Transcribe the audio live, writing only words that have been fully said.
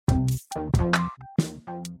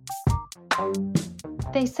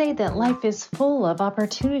They say that life is full of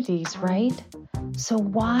opportunities, right? So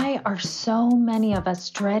why are so many of us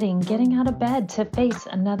dreading getting out of bed to face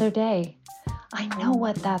another day? I know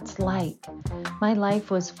what that's like. My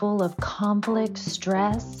life was full of conflict,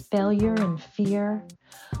 stress, failure, and fear.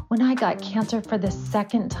 When I got cancer for the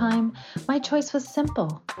second time, my choice was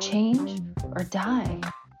simple: change or die.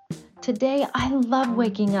 Today, I love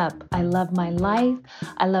waking up. I love my life.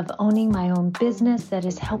 I love owning my own business that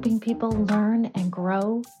is helping people learn and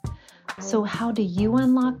grow. So, how do you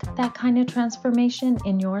unlock that kind of transformation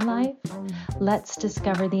in your life? Let's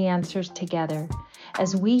discover the answers together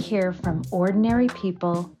as we hear from ordinary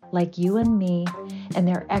people like you and me and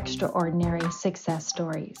their extraordinary success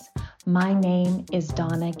stories. My name is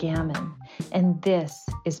Donna Gammon, and this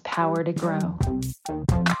is Power to Grow.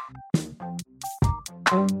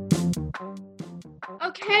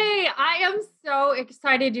 Okay, I am so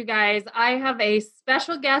excited, you guys. I have a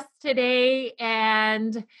special guest today,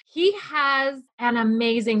 and he has an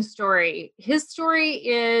amazing story. His story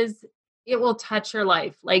it will touch your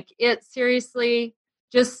life. Like, it seriously,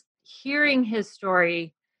 just hearing his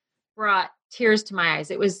story brought tears to my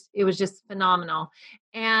eyes. It was just phenomenal.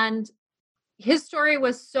 And his story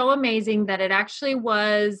was so amazing that it actually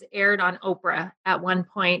was aired on Oprah at one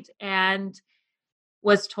point and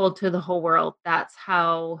was told to the whole world. That's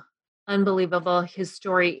how unbelievable his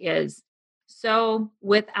story is. So,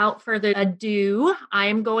 without further ado,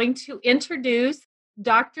 I'm going to introduce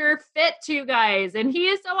Dr. Fit to you guys. And he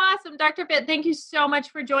is so awesome. Dr. Fit, thank you so much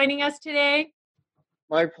for joining us today.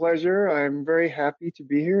 My pleasure. I'm very happy to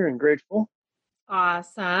be here and grateful.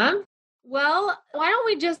 Awesome. Well, why don't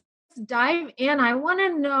we just dive in? I want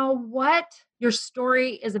to know what your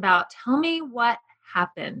story is about. Tell me what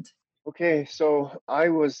happened. Okay, so I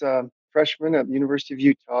was a freshman at the University of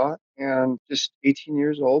Utah and just 18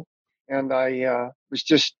 years old. And I was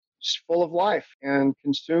just full of life and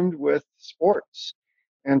consumed with sports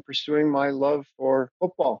and pursuing my love for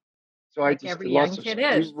football. So I Like just every did young lots of kid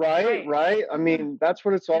is. right. I mean, that's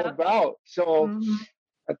what it's all Yep. about. So Mhm.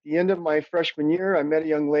 at the end of my freshman year, I met a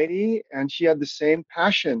young lady and she had the same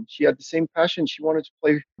passion. She wanted to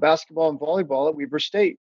play basketball and volleyball at Weber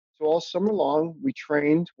State. So all summer long, we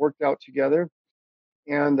trained, worked out together.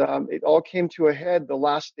 And it all came to a head the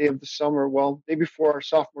last day of the summer. Well, day before our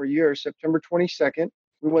sophomore year, September 22nd,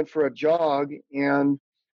 we went for a jog and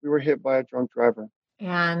we were hit by a drunk driver.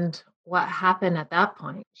 And what happened at that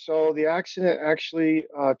point? So the accident actually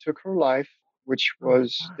took her life, which Oh my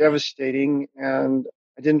was gosh. devastating. And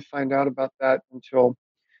I didn't find out about that until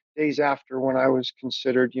days after when I was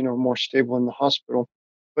considered, more stable in the hospital.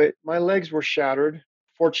 But my legs were shattered.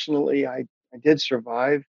 Fortunately, I did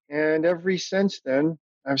survive. And ever since then,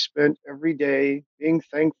 I've spent every day being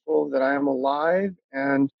thankful that I am alive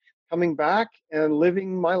and coming back and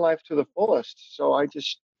living my life to the fullest. So I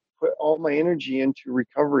just put all my energy into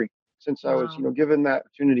recovery since I was, Wow. given that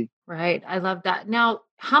opportunity. Right. I love that. Now,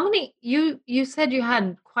 how many you said you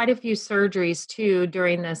had quite a few surgeries too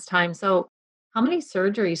during this time. So, how many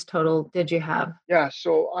surgeries total did you have? Yeah,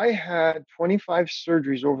 so I had 25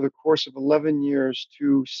 surgeries over the course of 11 years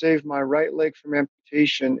to save my right leg from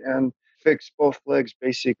amputation and fix both legs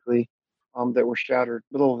basically that were shattered,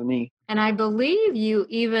 middle of the knee. And I believe you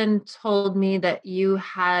even told me that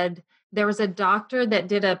there was a doctor that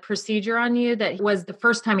did a procedure on you that was the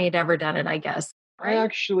first time he'd ever done it, I guess. I Right?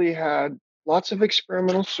 actually had lots of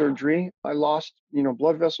experimental surgery. I lost,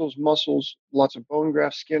 blood vessels, muscles, lots of bone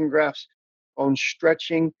grafts, skin grafts, bone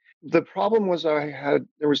stretching. The problem was I had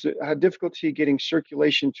difficulty getting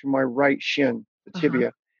circulation to my right shin, the Uh-huh.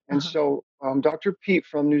 tibia. And Uh-huh. so Dr. Pete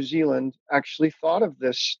from New Zealand actually thought of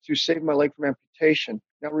this to save my leg from amputation.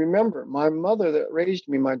 Now remember, my mother that raised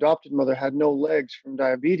me, my adopted mother, had no legs from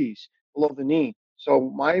diabetes below the knee. So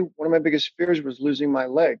one of my biggest fears was losing my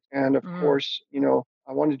leg. And of Mm. course,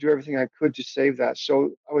 I wanted to do everything I could to save that.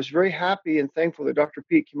 So I was very happy and thankful that Dr.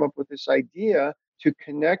 Pete came up with this idea to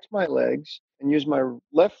connect my legs and use my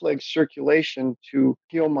left leg circulation to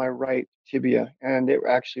heal my right tibia. And it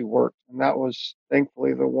actually worked. And that was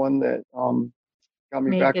thankfully the one that got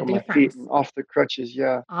me Made back the on my feet difference. and off the crutches.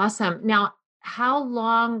 Yeah. Awesome. Now, how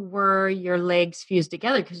long were your legs fused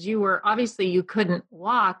together? Because you couldn't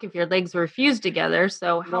walk if your legs were fused together.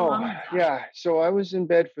 So how No, long was that? yeah. So I was in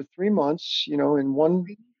bed for 3 months, in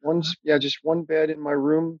just one bed in my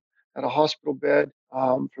room at a hospital bed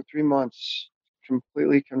for 3 months,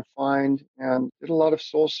 completely confined, and did a lot of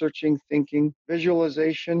soul searching, thinking.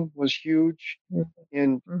 Visualization was huge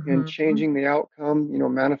in Mm-hmm. changing the outcome,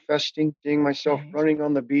 manifesting, seeing myself Okay. running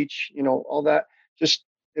on the beach, all that. Just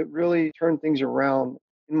it really turned things around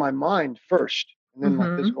in my mind first. and then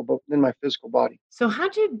Mm-hmm. my physical body. So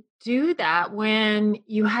how'd you do that when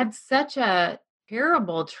you had such a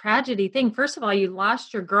terrible tragedy thing? First of all, you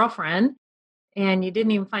lost your girlfriend and you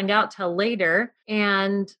didn't even find out till later.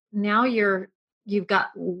 And now you've got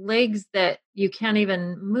legs that you can't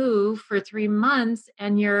even move for 3 months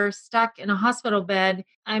and you're stuck in a hospital bed.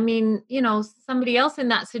 I mean, somebody else in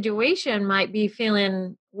that situation might be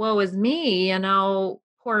feeling, woe is me,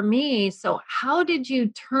 poor me. So how did you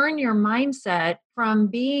turn your mindset from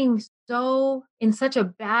being so in such a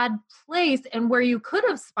bad place and where you could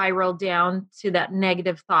have spiraled down to that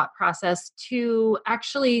negative thought process to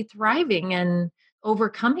actually thriving and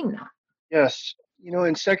overcoming that? Yes.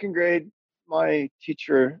 In second grade, my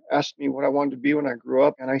teacher asked me what I wanted to be when I grew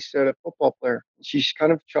up, and I said a football player. She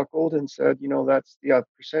kind of chuckled and said, that's the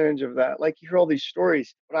percentage of that. Like you hear all these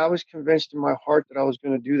stories, but I was convinced in my heart that I was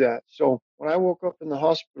going to do that. So when I woke up in the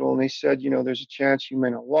hospital and they said, there's a chance you may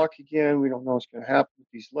not walk again, we don't know what's going to happen with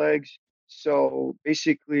these legs. So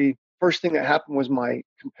basically, first thing that happened was my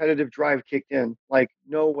competitive drive kicked in. Like,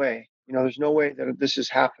 no way, there's no way that this is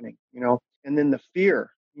happening, and then the fear,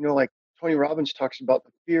 like Tony Robbins talks about,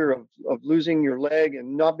 the fear of losing your leg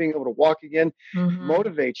and not being able to walk again Mm-hmm.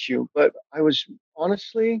 motivates you. But I was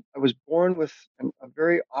born with a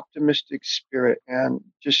very optimistic spirit and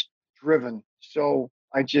just driven. So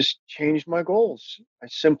I just changed my goals. I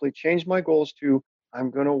simply changed my goals to,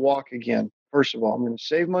 I'm going to walk again. First of all, I'm going to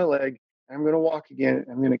save my leg. I'm going to walk again.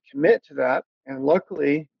 I'm going to commit to that. And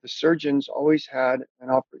luckily, the surgeons always had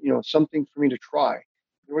something for me to try.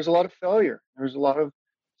 There was a lot of failure. There was a lot of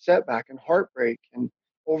setback and heartbreak and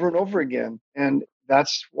over again. And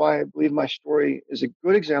that's why I believe my story is a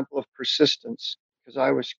good example of persistence, because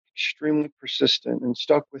I was extremely persistent and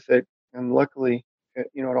stuck with it. And luckily, it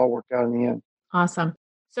all worked out in the end. Awesome.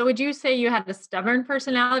 So would you say you had a stubborn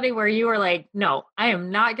personality where you were like, no, I am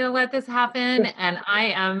not going to let this happen and I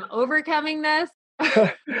am overcoming this?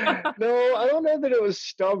 No, I don't know that it was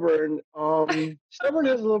stubborn. Stubborn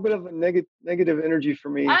has a little bit of a negative energy for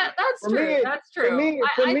me. That's For true. me, That's true.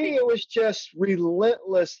 for I me, think, it was just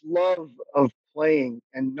relentless love of playing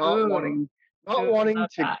and ooh, not ooh, wanting love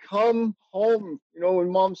to that. come home. When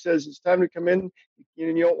mom says it's time to come in,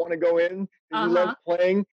 you don't want to go in because you love Uh-huh.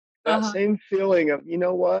 playing. That Uh-huh. same feeling of,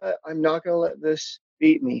 what, I'm not going to let this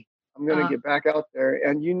beat me. I'm going to Uh, get back out there.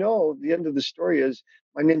 And the end of the story is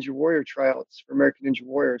my Ninja Warrior tryouts for American Ninja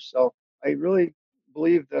Warrior. So I really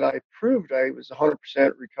believe that I proved I was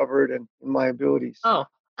 100% recovered and in my abilities. oh,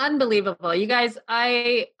 unbelievable. You guys,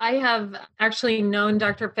 I have actually known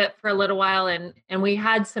Dr. Fit for a little while and we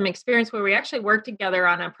had some experience where we actually worked together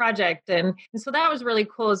on a project and so that was really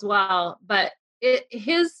cool as well. But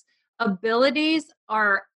his abilities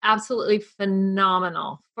are absolutely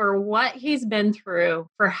phenomenal for what he's been through,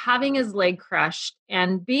 for having his leg crushed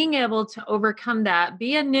and being able to overcome that,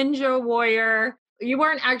 be a ninja warrior. You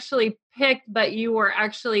weren't actually picked, but you were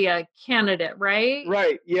actually a candidate, right?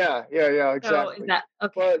 Right. Yeah. Yeah. Yeah. So is Exactly. that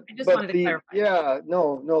okay? But I just wanted to clarify.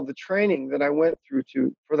 no, the training that I went through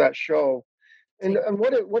for that show, and See.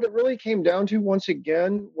 what it really came down to once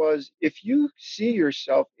again was, if you see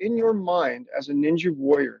yourself in your mind as a ninja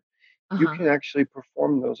warrior, you Uh-huh. can actually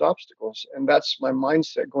perform those obstacles. And that's my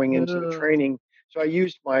mindset going into the Ooh. training. So I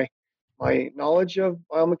used my knowledge of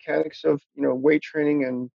biomechanics of weight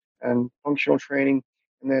training and functional training,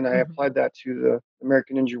 and then I Mhm. applied that to the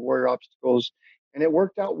American Ninja Warrior obstacles, and it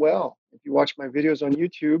worked out well. If you watch my videos on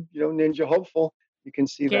YouTube, Ninja Hopeful, you can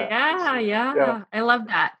see that. Yeah, Yeah. yeah. I love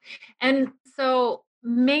that. And so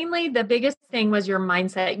mainly the biggest thing was your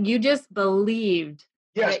mindset. You just believed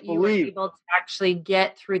Yes, that you were believe. able to actually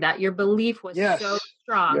get through that. Your belief was so Yes.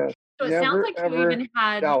 strong. Yes. So it sounds Never like you ever even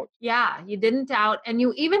had, doubt. yeah, you didn't doubt. And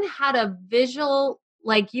you even had a visual,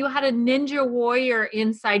 like you had a ninja warrior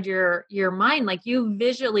inside your mind. Like you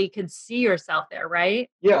visually could see yourself there, right?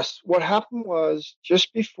 Yes, what happened was,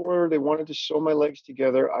 just before they wanted to sew my legs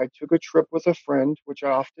together, I took a trip with a friend, which I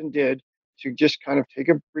often did, to just kind of take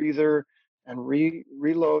a breather and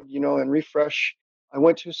reload, and refresh. I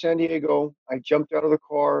went to San Diego. I jumped out of the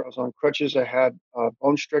car. I was on crutches. I had a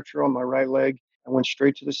bone stretcher on my right leg. I went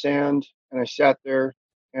straight to the sand and I sat there,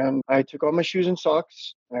 and I took off my shoes and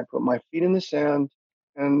socks and I put my feet in the sand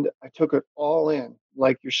and I took it all in,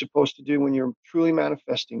 like you're supposed to do when you're truly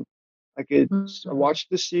manifesting. I Mhm. watched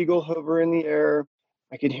the seagull hover in the air.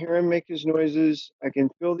 I could hear him make his noises. I can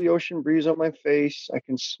feel the ocean breeze on my face. I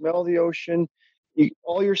can smell the ocean.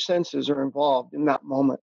 All your senses are involved in that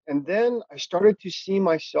moment. And then I started to see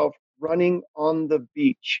myself running on the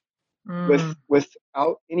beach Mm.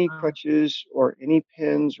 without any Wow. crutches or any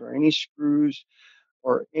pins or any screws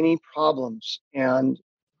or any problems. And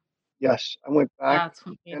Yes, I went back That's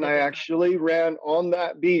what made and the I difference. actually ran on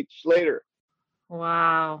that beach later.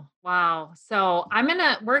 Wow. Wow. So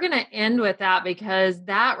we're gonna end with that because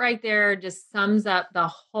that right there just sums up the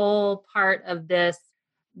whole part of this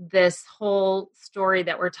whole story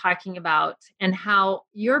that we're talking about and how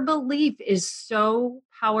your belief is so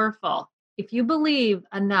powerful. If you believe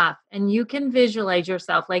enough and you can visualize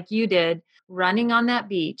yourself like you did running on that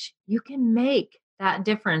beach, you can make that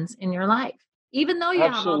difference in your life, even though you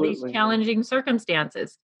have all these Absolutely. challenging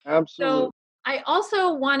circumstances. So Absolutely. I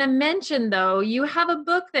also want to mention, though, you have a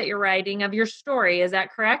book that you're writing of your story. Is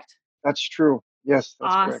that correct? That's true. Yes,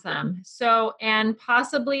 that's correct. Awesome. So, and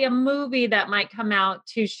possibly a movie that might come out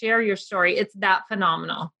to share your story. It's that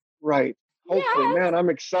phenomenal. Right. Hopefully, Yes. man, I'm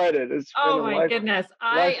excited. It's been Oh a my goodness.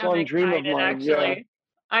 I am lifelong dream of excited mine. Yeah. actually.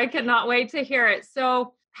 I cannot wait to hear it.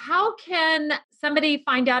 So, how can somebody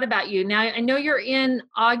find out about you? Now, I know you're in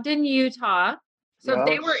Ogden, Utah. So if Yeah.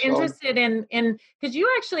 they were So interested in because you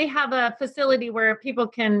actually have a facility where people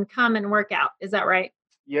can come and work out. Is that right?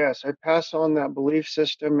 yes, I pass on that belief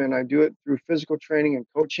system, and I do it through physical training and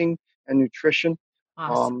coaching and nutrition.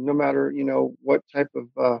 Awesome. No matter what type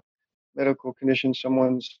of medical condition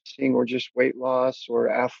someone's seeing, or just weight loss or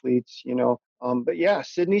athletes. But yeah,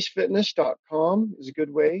 sydneysfitness.com is a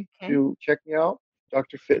good way Okay. to check me out.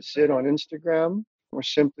 Dr. Fit Sid on Instagram, or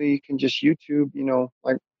simply you can just YouTube,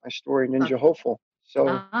 like my story, Ninja Hopeful.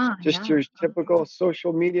 So just Yeah. your typical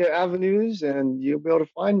social media avenues, and you'll be able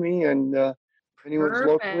to find me. And if anyone's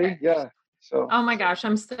locally, Perfect. yeah. So Oh my gosh,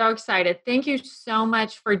 I'm so excited. Thank you so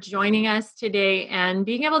much for joining us today and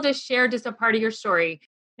being able to share just a part of your story.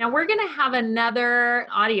 Now, we're going to have another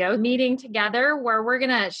audio meeting together where we're going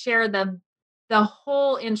to share the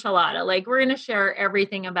whole enchilada. Like we're going to share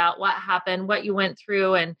everything about what happened, what you went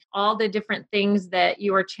through and all the different things that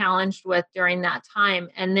you were challenged with during that time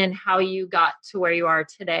and then how you got to where you are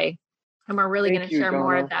today. And we're really going thank to you, share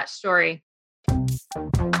more of Donna. that story.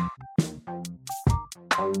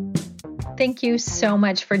 Thank you so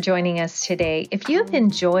much for joining us today. If you've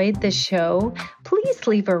enjoyed the show, please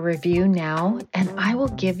leave a review now, and I will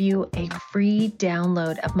give you a free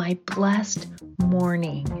download of my Blessed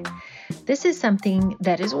Morning. This is something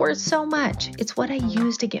that is worth so much. It's what I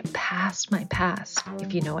use to get past my past,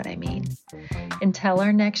 if you know what I mean. Until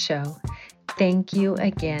our next show, thank you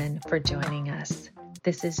again for joining us.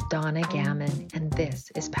 This is Donna Gammon, and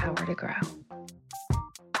this is Power to Grow.